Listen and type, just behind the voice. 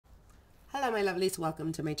Hello my lovelies,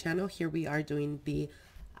 welcome to my channel. Here we are doing the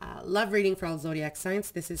love reading for all zodiac signs.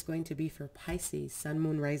 This is going to be for Pisces, Sun,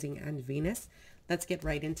 Moon, Rising, and Venus. Let's get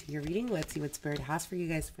right into your reading. Let's see what Spirit has for you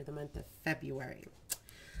guys for the month of February.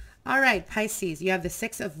 All right, Pisces, you have the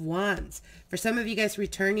Six of Wands. For some of you guys,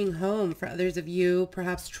 returning home. For others of you,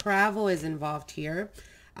 perhaps travel is involved here.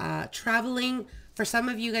 Traveling, for some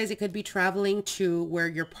of you guys, it could be traveling to where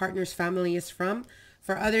your partner's family is from.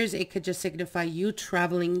 For others, it could just signify you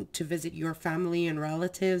traveling to visit your family and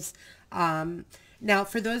relatives. Now,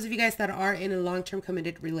 for those of you guys that are in a long-term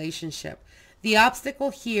committed relationship, the obstacle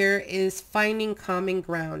here is finding common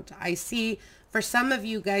ground. I see for some of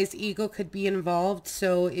you guys, ego could be involved.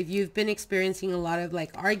 So if you've been experiencing a lot of like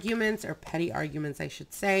arguments or petty arguments, I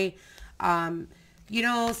should say, you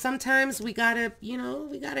know, sometimes we gotta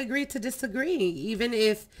agree to disagree, even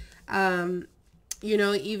if,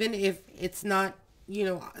 even if it's not,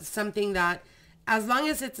 something that, as long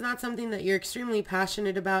as it's not something that you're extremely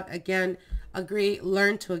passionate about, again,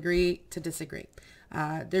 learn to agree to disagree.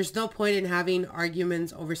 There's no point in having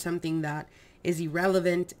arguments over something that is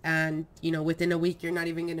irrelevant, and, within a week, you're not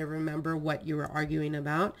even going to remember what you were arguing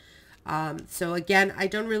about. So again, I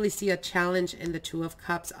don't really see a challenge in the Two of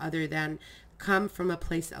Cups other than come from a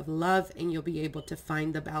place of love, and you'll be able to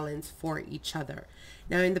find the balance for each other.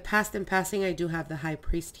 Now, in the past and passing, I do have the High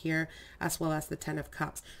Priest here, as well as the Ten of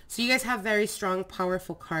Cups. So you guys have very strong,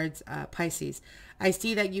 powerful cards, Pisces. I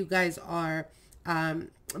see that you guys are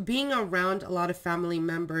being around a lot of family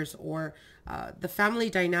members, or the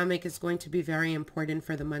family dynamic is going to be very important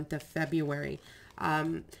for the month of February.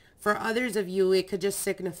 For others of you, it could just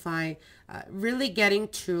signify really getting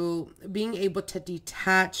to being able to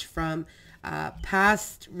detach from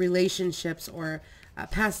past relationships or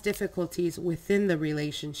past difficulties within the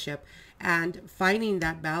relationship and finding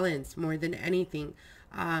that balance more than anything.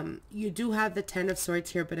 You do have the Ten of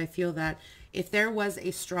Swords here, but I feel that if there was a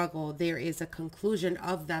struggle, there is a conclusion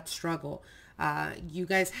of that struggle. You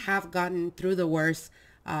guys have gotten through the worst.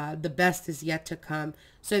 The best is yet to come.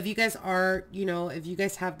 So if you guys are, if you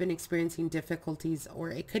guys have been experiencing difficulties, or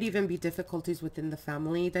it could even be difficulties within the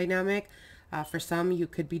family dynamic, for some, you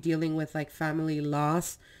could be dealing with like family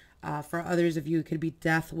loss. For others of you, it could be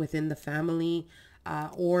death within the family,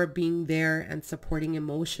 or being there and supporting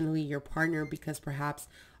emotionally your partner because perhaps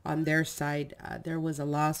on their side, there was a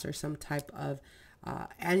loss or some type of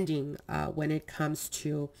ending when it comes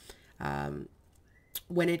to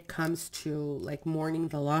like mourning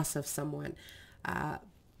the loss of someone.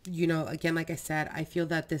 Again, like I said, I feel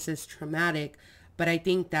that this is traumatic, but I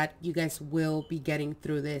think that you guys will be getting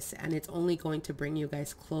through this, and it's only going to bring you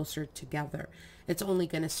guys closer together. It's only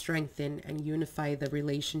going to strengthen and unify the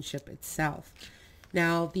relationship itself.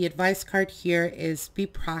 Now, the advice card here is be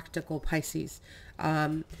practical, Pisces.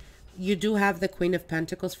 You do have the Queen of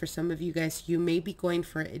Pentacles. For some of you guys, you may be going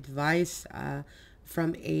for advice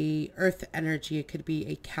from a earth energy. It could be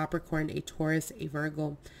a Capricorn, a Taurus, a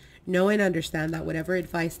Virgo. Know and understand that whatever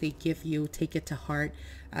advice they give you, take it to heart.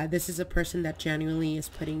 This is a person that genuinely is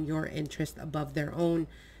putting your interest above their own.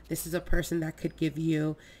 This is a person that could give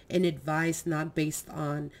you an advice not based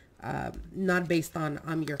on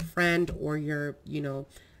I'm your friend, or your,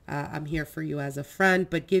 I'm here for you as a friend,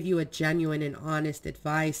 but give you a genuine and honest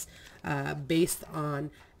advice based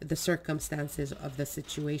on the circumstances of the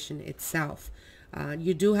situation itself.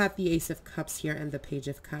 You do have the Ace of Cups here and the Page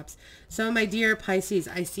of Cups. So my dear Pisces,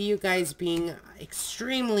 I see you guys being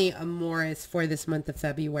extremely amorous for this month of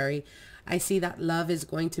February. I see that love is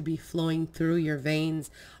going to be flowing through your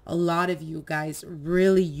veins. A lot of you guys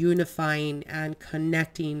really unifying and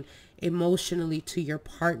connecting emotionally to your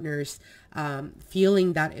partners,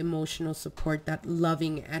 feeling that emotional support, that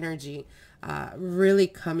loving energy really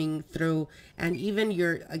coming through. And even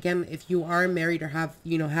again, if you are married or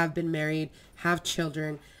have been married, have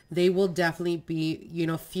children, they will definitely be,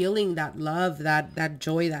 feeling that love, that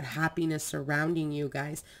joy, that happiness surrounding you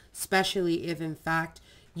guys, especially if in fact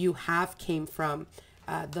you have came from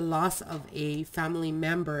the loss of a family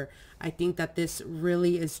member. I think that this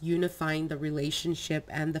really is unifying the relationship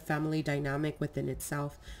and the family dynamic within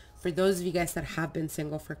itself. For those of you guys that have been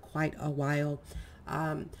single for quite a while,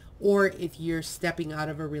 or if you're stepping out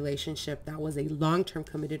of a relationship that was a long-term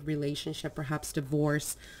committed relationship, perhaps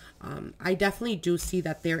divorce, I definitely do see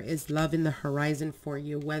that there is love in the horizon for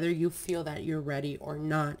you, whether you feel that you're ready or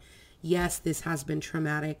not. Yes, this has been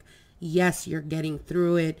traumatic. Yes, you're getting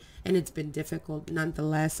through it, and it's been difficult.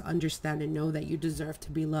 Nonetheless, understand and know that you deserve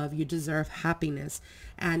to be loved. You deserve happiness,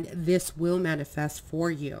 and this will manifest for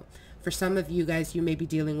you. For some of you guys, you may be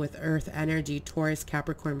dealing with earth energy, Taurus,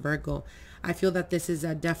 Capricorn, Virgo. I feel that this is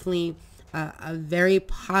definitely a very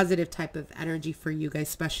positive type of energy for you guys,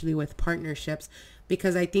 especially with partnerships,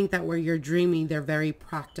 because I think that where you're dreaming, they're very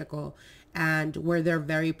practical, and where they're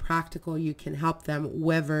very practical, you can help them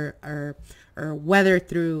weather or weather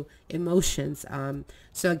through emotions.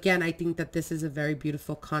 So again, I think that this is a very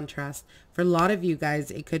beautiful contrast. For a lot of you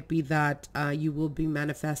guys, it could be that you will be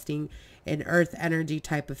manifesting an earth energy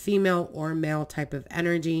type of female or male type of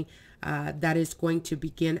energy that is going to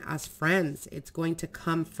begin as friends. It's going to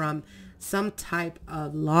come from some type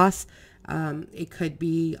of loss. It could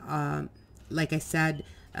be, like I said,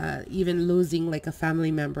 even losing like a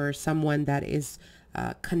family member or someone that is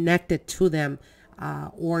connected to them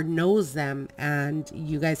or knows them, and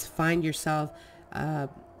you guys find yourselves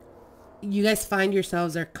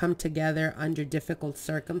or come together under difficult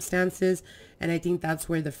circumstances. And I think that's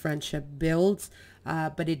where the friendship builds,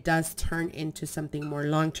 but it does turn into something more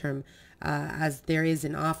long-term, as there is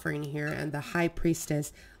an offering here. And the High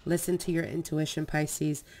Priestess, listen to your intuition,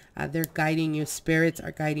 Pisces. They're guiding you. Spirits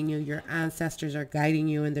are guiding you. Your ancestors are guiding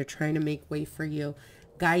you, and they're trying to make way for you,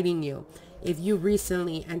 guiding you. If you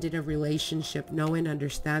recently ended a relationship, know and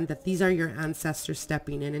understand that these are your ancestors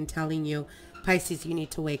stepping in and telling you, Pisces, you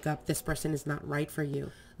need to wake up. This person is not right for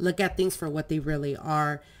you. Look at things for what they really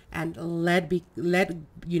are, and let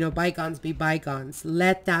bygones be bygones.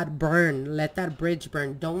 Let that burn. Let that bridge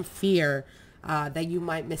burn. Don't fear that you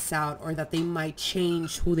might miss out, or that they might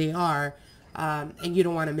change who they are, and you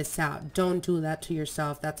don't want to miss out. Don't do that to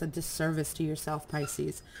yourself. That's a disservice to yourself,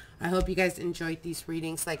 Pisces. I hope you guys enjoyed these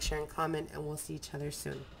readings. Like, share, and comment, and we'll see each other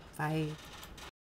soon. Bye.